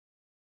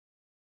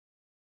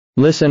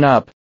Listen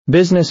up,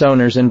 business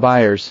owners and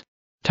buyers.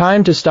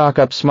 Time to stock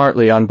up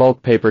smartly on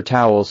bulk paper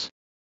towels.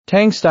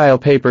 Tangstyle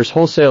Paper's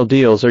wholesale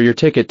deals are your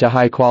ticket to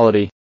high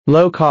quality,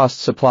 low-cost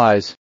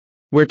supplies.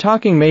 We're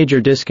talking major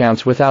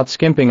discounts without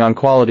skimping on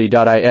quality.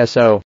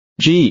 ISO,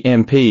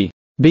 GMP,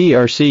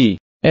 BRC,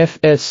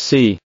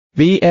 FSC,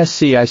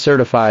 BSCI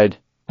certified.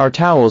 Our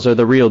towels are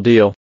the real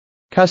deal.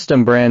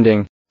 Custom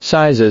branding,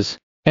 sizes,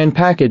 and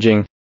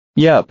packaging.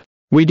 Yup,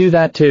 we do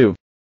that too.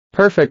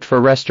 Perfect for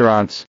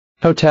restaurants,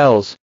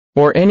 hotels,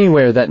 or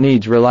anywhere that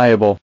needs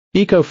reliable,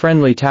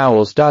 eco-friendly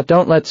towels.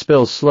 Don't let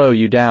spills slow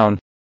you down.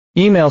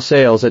 Email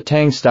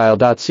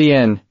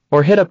sales@tangstyle.cn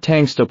or hit up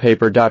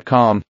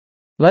tangstylepaper.com.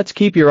 Let's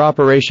keep your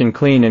operation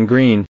clean and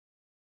green.